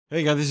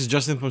Hey guys, this is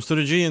Justin from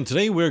Studio G, and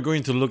today we're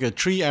going to look at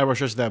 3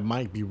 airbrushes that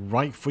might be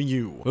right for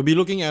you. We'll be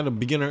looking at a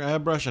beginner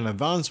airbrush, an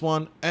advanced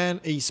one,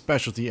 and a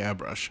specialty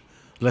airbrush.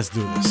 Let's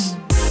do this.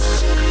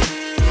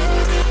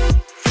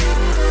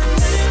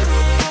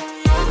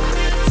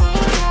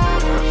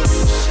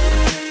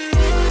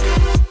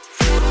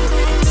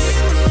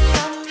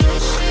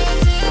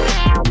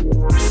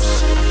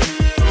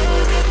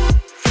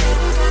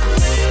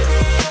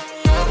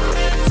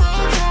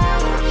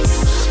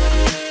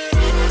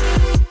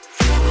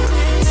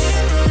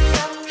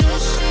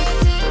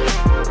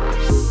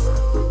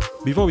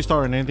 Before we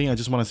start on anything, I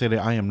just want to say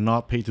that I am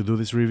not paid to do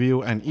this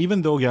review, and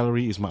even though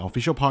Gaahleri is my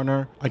official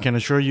partner, I can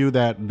assure you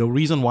that the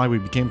reason why we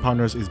became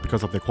partners is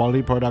because of their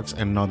quality products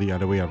and not the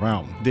other way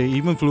around. They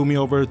even flew me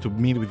over to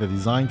meet with the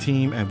design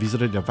team and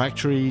visited their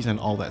factories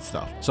and all that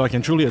stuff, so I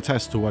can truly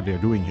attest to what they're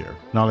doing here.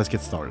 Now let's get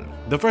started.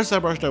 The first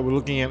airbrush that we're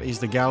looking at is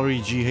the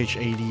Gaahleri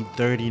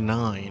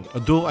GH8039, a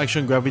dual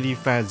action gravity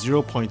fed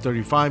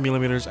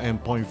 0.35mm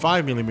and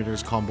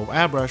 0.5mm combo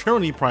airbrush,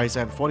 currently priced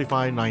at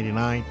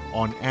 $45.99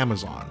 on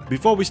Amazon.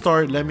 Before we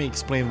start, let me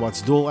explain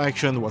what's dual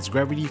action, what's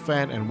gravity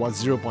fed, and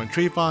what's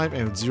 0.35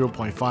 and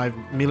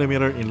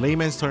 0.5mm in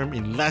layman's term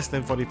in less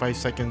than 45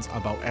 seconds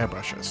about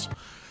airbrushes.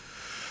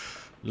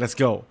 Let's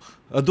go.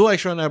 A dual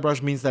action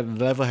airbrush means that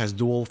the lever has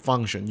dual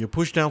function. You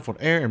push down for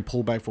air and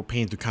pull back for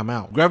paint to come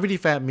out. Gravity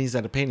fed means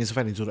that the paint is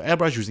fed into the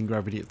airbrush using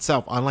gravity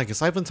itself. Unlike a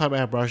siphon type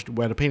airbrush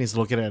where the paint is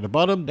located at the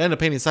bottom, then the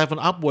paint is siphoned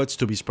upwards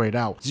to be sprayed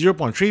out.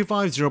 0.35,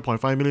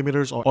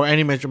 0.5mm or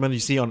any measurement you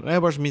see on an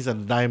airbrush means that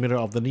the diameter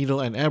of the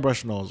needle and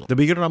airbrush nozzle. The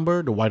bigger the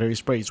number, the wider it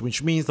sprays,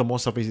 which means the more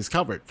surface is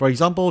covered. For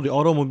example, the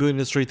automobile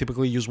industry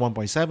typically use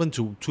 1.7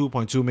 to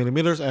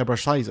 2.2mm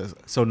airbrush sizes.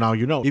 So now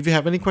you know. If you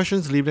have any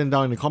questions, leave them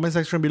down in the comment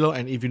section below,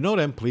 and if you know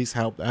them, please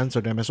help answer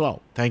them as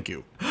well. Thank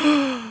you.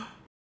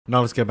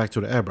 Now let's get back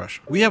to the airbrush.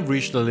 We have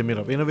reached the limit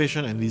of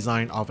innovation and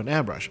design of an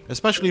airbrush,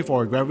 especially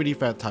for a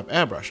gravity-fed type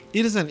airbrush.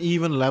 It is an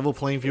even level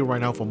playing field right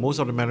now for most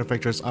of the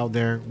manufacturers out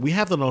there. We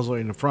have the nozzle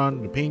in the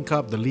front, the paint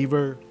cup, the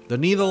lever, the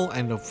needle,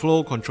 and the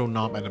flow control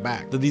knob at the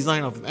back. The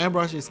design of an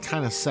airbrush is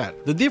kind of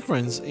set. The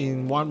difference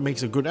in what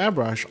makes a good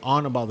airbrush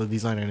aren't about the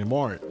design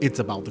anymore. It's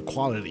about the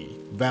quality,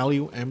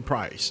 value, and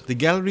price. The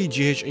Gaahleri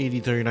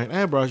GH8039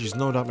 airbrush is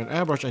no doubt an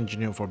airbrush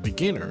engineered for a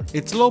beginner.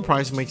 Its low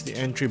price makes the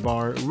entry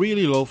bar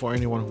really low for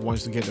anyone who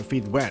wants to get their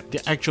feet wet.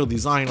 The actual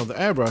design of the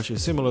airbrush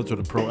is similar to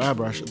the Pro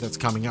airbrush that's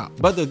coming up,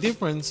 but the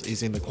difference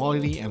is in the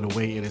quality and the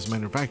way it is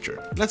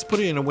manufactured. Let's put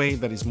it in a way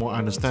that is more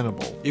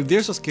understandable. If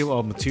there's a scale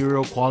of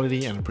material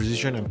quality and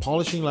precision and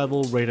polishing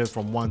level rated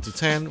from 1 to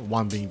 10,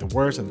 1 being the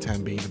worst and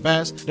 10 being the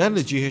best, then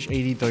the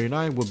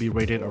GH8039 will be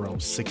rated around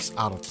 6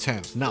 out of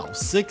 10. Now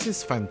 6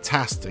 is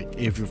fantastic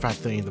if you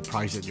factor in the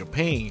price that you're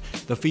paying,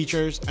 the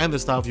features, and the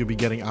stuff you'll be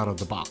getting out of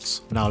the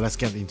box. Now let's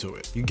get into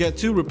it. You get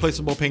 2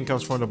 replaceable paint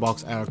cups from the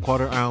box at a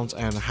 1/4 ounce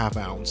and a 1/2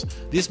 ounce.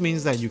 This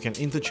means that you can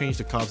interchange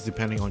the cups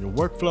depending on your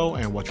workflow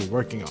and what you're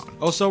working on.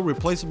 Also,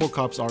 replaceable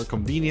cups are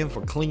convenient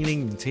for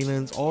cleaning,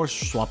 maintenance, or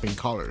swapping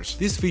colors.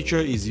 This feature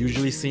is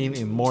usually seen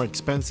in more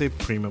expensive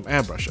premium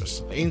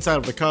airbrushes. The inside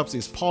of the cups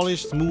is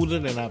polished, smoother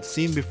than I've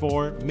seen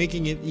before,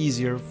 making it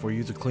easier for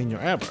you to clean your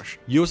airbrush.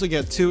 You also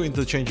get 2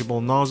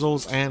 interchangeable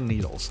nozzles and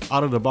needles.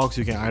 Out of the box,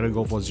 you can either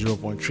go for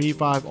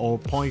 0.35 or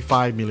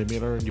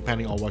 0.5mm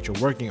depending on what you're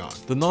working on.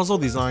 The nozzle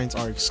designs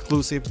are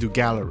exclusive to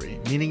Gaahleri,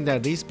 meaning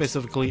that they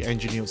specifically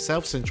engineered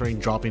self-centering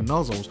drop-in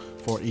nozzles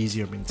for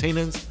easier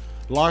maintenance,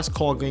 large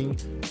clogging,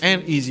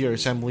 and easier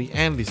assembly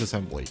and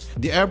disassembly.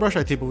 The airbrush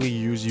I typically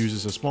use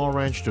uses a small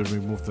wrench to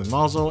remove the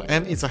nozzle,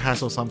 and it's a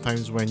hassle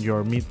sometimes when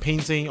you're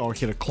mid-painting or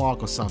hit a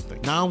clog or something.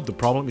 Now the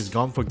problem is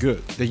gone for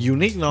good. The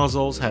unique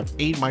nozzles have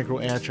 8 micro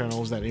air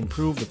channels that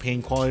improve the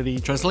paint quality,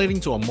 translating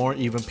to a more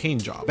even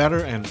paint job, better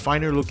and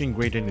finer looking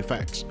gradient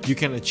effects. You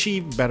can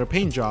achieve better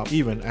paint job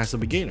even as a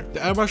beginner. The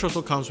airbrush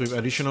also comes with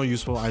additional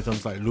useful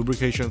items like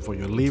lubrication for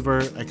your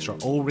lever, extra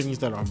O-rings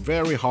that are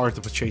very hard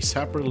to purchase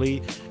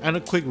separately, and a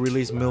quick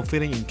release mill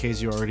fitting in case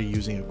you're already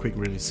using a quick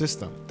release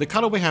system. The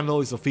cutaway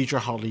handle is a feature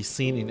hardly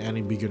seen in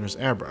any beginner's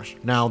airbrush.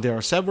 Now there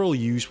are several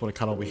uses for the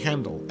cutaway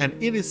handle, and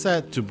it is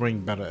said to bring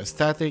better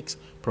aesthetics,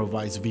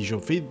 provides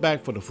visual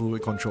feedback for the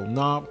fluid control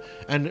knob,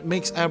 and it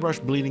makes airbrush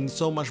bleeding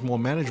so much more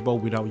manageable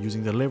without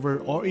using the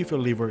lever or if your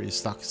lever is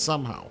stuck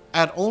somehow.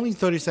 At only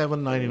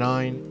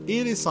 $37.99,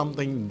 it is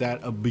something that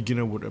a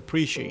beginner would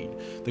appreciate.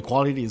 The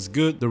quality is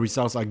good, the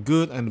results are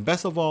good, and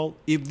best of all,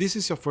 if this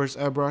is your first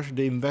airbrush,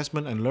 the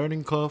investment and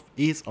learning curve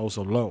is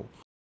also low.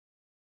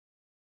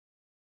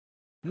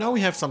 Now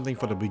we have something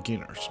for the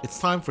beginners. It's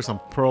time for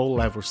some pro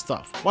level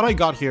stuff. What I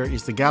got here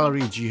is the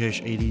Gaahleri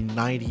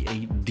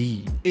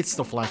GH8098D. It's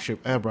the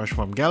flagship airbrush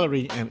from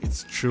Gaahleri, and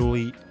it's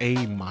truly a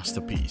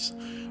masterpiece.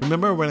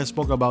 Remember when I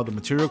spoke about the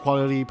material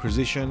quality,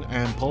 precision,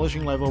 and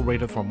polishing level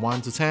rated from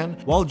 1 to 10?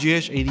 While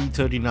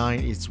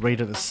GH8039 is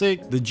rated at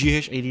 6, the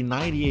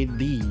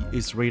GH8098D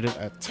is rated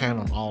at 10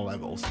 on all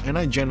levels, and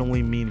I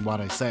genuinely mean what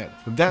I said.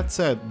 With that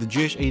said, the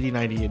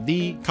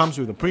GH8098D comes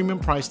with a premium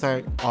price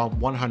tag of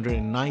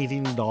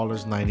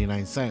 $119.99.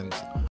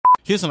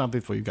 Here's an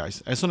update for you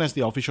guys. As soon as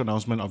the official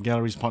announcement of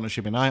Gaahhleri's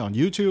partnership and I on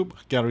YouTube,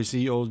 Gaahleri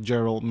CEO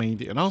Gerald made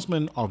the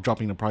announcement of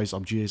dropping the price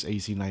of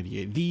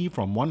GH88D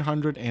from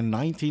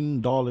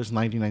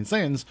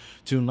 $119.99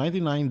 to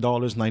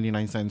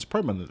 $99.99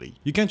 permanently.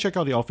 You can check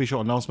out the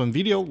official announcement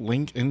video,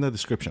 link in the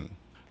description.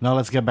 Now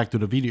let's get back to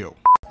the video.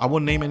 I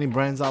won't name any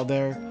brands out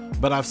there,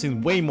 but I've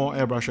seen way more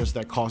airbrushes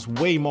that cost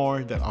way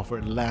more that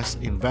offer less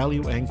in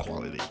value and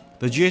quality.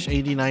 The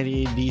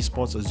GH8098D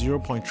sports a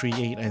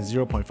 0.38 and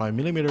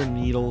 0.5mm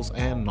needles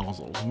and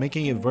nozzle,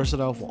 making it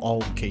versatile for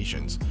all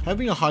occasions.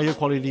 Having a higher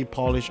quality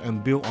polish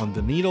and build on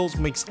the needles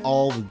makes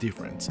all the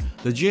difference.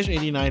 The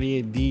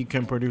GH8098D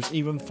can produce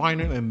even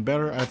finer and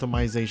better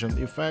atomization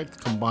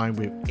effect combined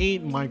with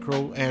 8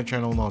 micro air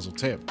channel nozzle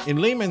tip. In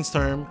layman's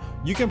term,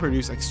 you can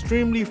produce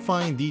extremely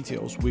fine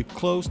details with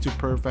close to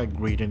perfect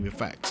gradient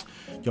effects.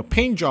 Your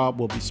paint job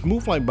will be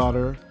smooth like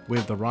butter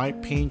with the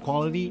right paint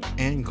quality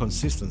and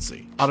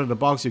consistency. Out of the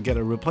box, you get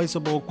a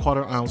replaceable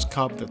 1/4 ounce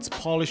cup that's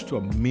polished to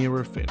a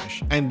mirror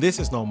finish. And this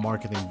is no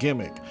marketing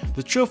gimmick.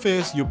 The truth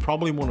is, you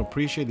probably won't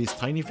appreciate this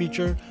tiny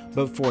feature,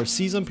 but for a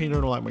seasoned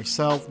painter like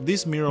myself,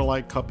 this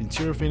mirror-like cup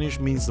interior finish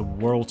means the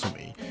world to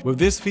me. With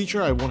this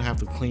feature, I won't have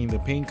to clean the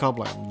paint cup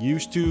like I'm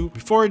used to.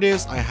 Before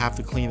this, I have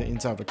to clean the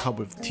inside of the cup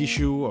with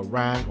tissue, a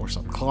rag, or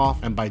some cloth,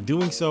 and by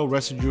doing so,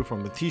 residue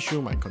from the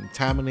tissue might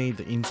contaminate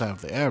the inside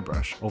of the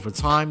airbrush. Over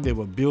time, they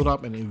will build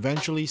up and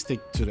eventually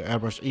stick to the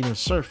airbrush inner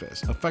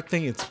surface,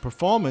 affecting its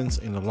performance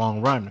in the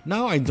long run.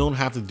 Now I don't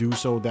have to do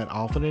so that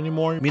often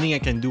anymore, meaning I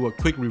can do a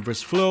quick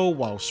reverse flow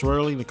while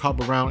swirling the cup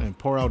around and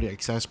pour out the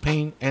excess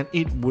paint, and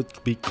it would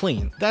be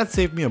clean. That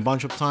saved me a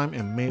bunch of time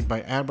and made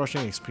my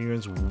airbrushing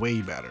experience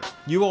way better.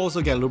 You will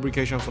also get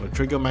lubrication for the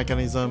trigger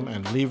mechanism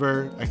and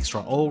lever,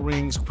 extra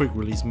O-rings, quick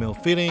release mill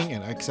fitting,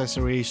 and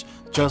accessories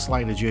just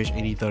like the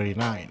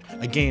GH8039.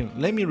 Again,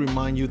 let me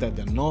remind you that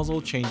the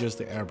nozzle changes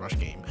the airbrush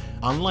game.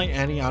 Unlike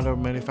any other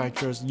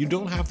manufacturers, you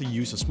don't have to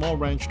use a small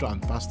wrench to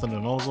unfasten the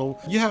nozzle.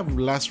 You have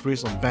less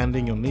risk of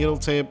bending your needle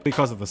tip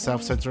because of the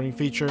self-centering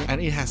feature,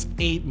 and it has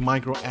 8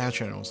 micro air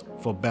channels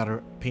for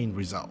better paint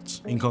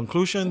results. In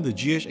conclusion, the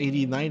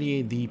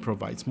GH8098D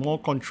provides more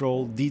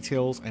control,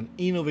 details, and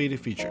innovative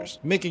features,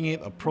 making it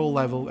a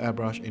pro-level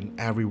airbrush in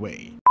every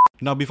way.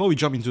 Now, before we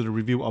jump into the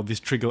review of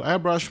this trigger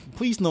airbrush,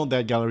 please note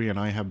that Gaahleri and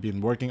I have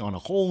been working on a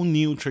whole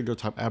new trigger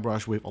type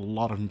airbrush with a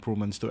lot of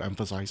improvements to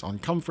emphasize on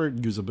comfort,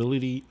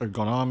 usability,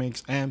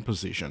 ergonomics, and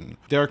precision.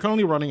 They are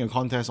currently running a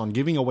contest on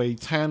giving away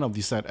 10 of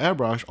the said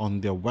airbrush on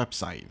their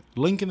website.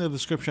 Link in the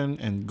description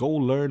and go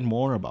learn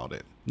more about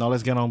it. Now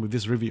let's get on with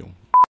this review.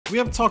 We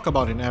have talked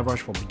about an airbrush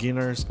for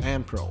beginners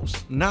and pros.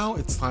 Now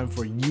it's time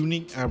for a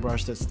unique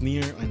airbrush that's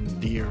near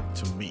and dear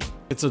to me.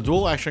 It's a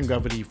dual action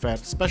gravity fed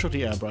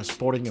specialty airbrush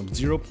sporting a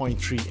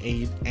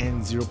 0.38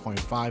 and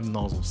 0.5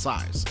 nozzle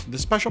size. The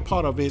special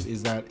part of it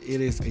is that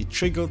it is a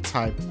trigger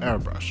type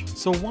airbrush.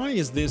 So why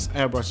is this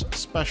airbrush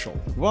special?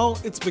 Well,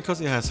 it's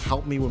because it has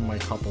helped me with my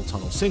carpal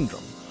tunnel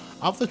syndrome.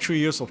 After 3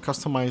 years of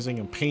customizing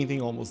and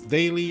painting almost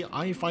daily,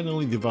 I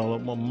finally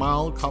developed a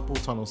mild carpal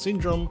tunnel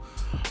syndrome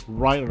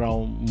right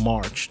around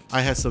March.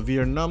 I had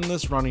severe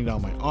numbness running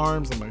down my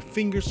arms and my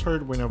fingers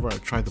hurt whenever I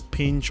tried to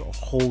pinch or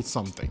hold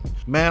something.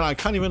 Man, I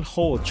can't even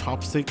hold a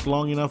chopstick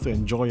long enough to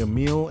enjoy a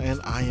meal, and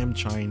I am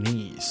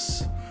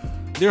Chinese.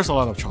 There's a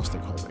lot of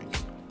chopstick holding.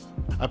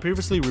 I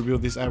previously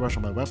reviewed this airbrush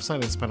on my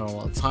website and spent a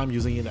lot of time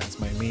using it as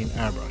my main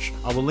airbrush.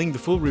 I will link the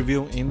full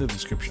review in the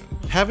description.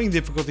 Having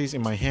difficulties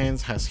in my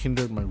hands has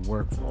hindered my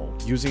workflow.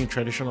 Using a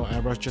traditional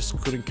airbrush just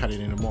couldn't cut it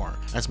anymore,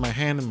 as my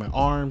hand and my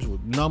arms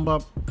would numb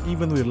up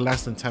even with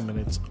less than 10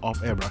 minutes of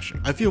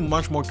airbrushing. I feel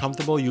much more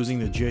comfortable using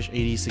the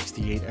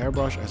GH8068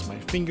 airbrush as my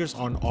fingers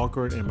aren't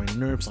awkward and my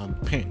nerves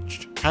aren't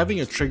pinched.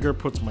 Having a trigger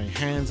puts my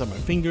hands and my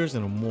fingers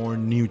in a more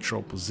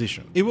neutral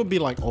position. It would be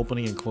like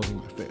opening and closing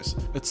my fist.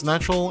 It's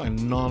natural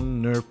and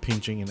non-nerve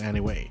pinching in any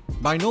way.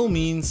 By no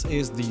means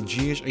is the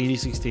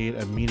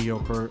GH8068 a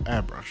mediocre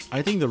airbrush.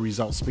 I think the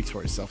result speaks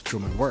for itself through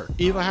my work.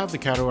 If I have to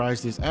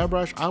categorize this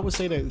airbrush, I would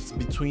say that it's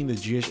between the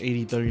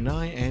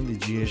GH8039 and the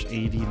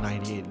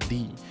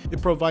GH8098D.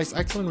 It provides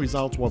excellent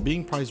results while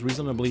being priced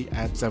reasonably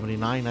at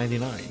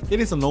 $79.99.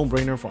 It is a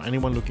no-brainer for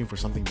anyone looking for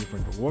something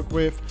different to work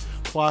with.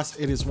 Plus,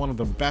 it is one of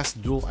the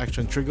best dual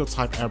action trigger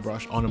type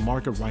airbrush on the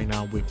market right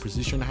now with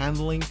precision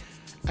handling,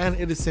 and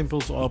it is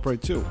simple to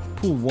operate too.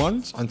 Pull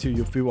once until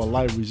you feel a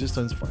light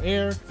resistance for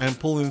air, and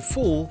pull in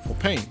full for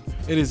paint.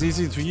 It is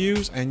easy to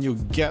use and you'll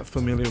get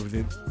familiar with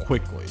it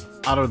quickly.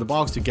 Out of the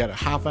box, you get a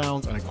 1/2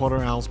 ounce and a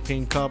 1/4 ounce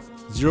paint cup,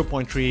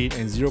 0.38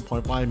 and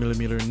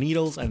 0.5mm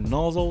needles and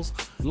nozzles.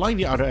 Like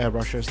the other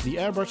airbrushes, the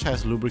airbrush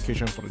has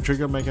lubrication for the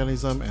trigger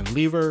mechanism and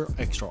lever,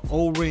 extra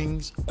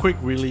O-rings, quick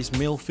release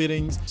mill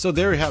fittings. So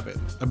there you have it,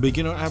 a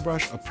beginner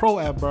airbrush, a pro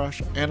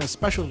airbrush, and a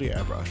specialty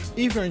airbrush.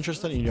 If you're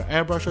interested in your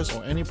airbrushes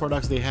or any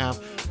products they have,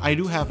 I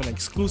do have an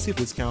exclusive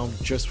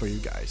discount just for you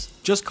guys.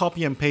 Just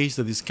copy and paste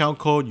the discount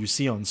code you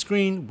see on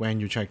screen when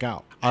you check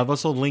out. I've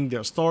also linked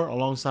their store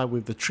alongside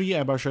with the 3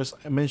 airbrushes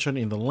mentioned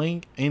in the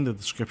link in the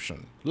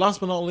description. Last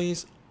but not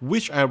least,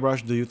 Which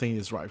airbrush do you think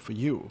is right for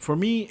you? For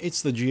me,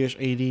 it's the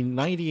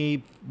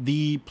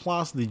GH8098D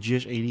plus the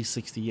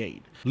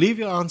GH8068. Leave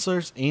your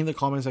answers in the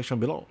comment section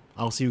below.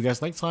 I'll see you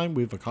guys next time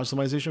with a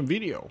customization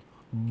video.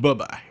 Bye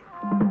bye.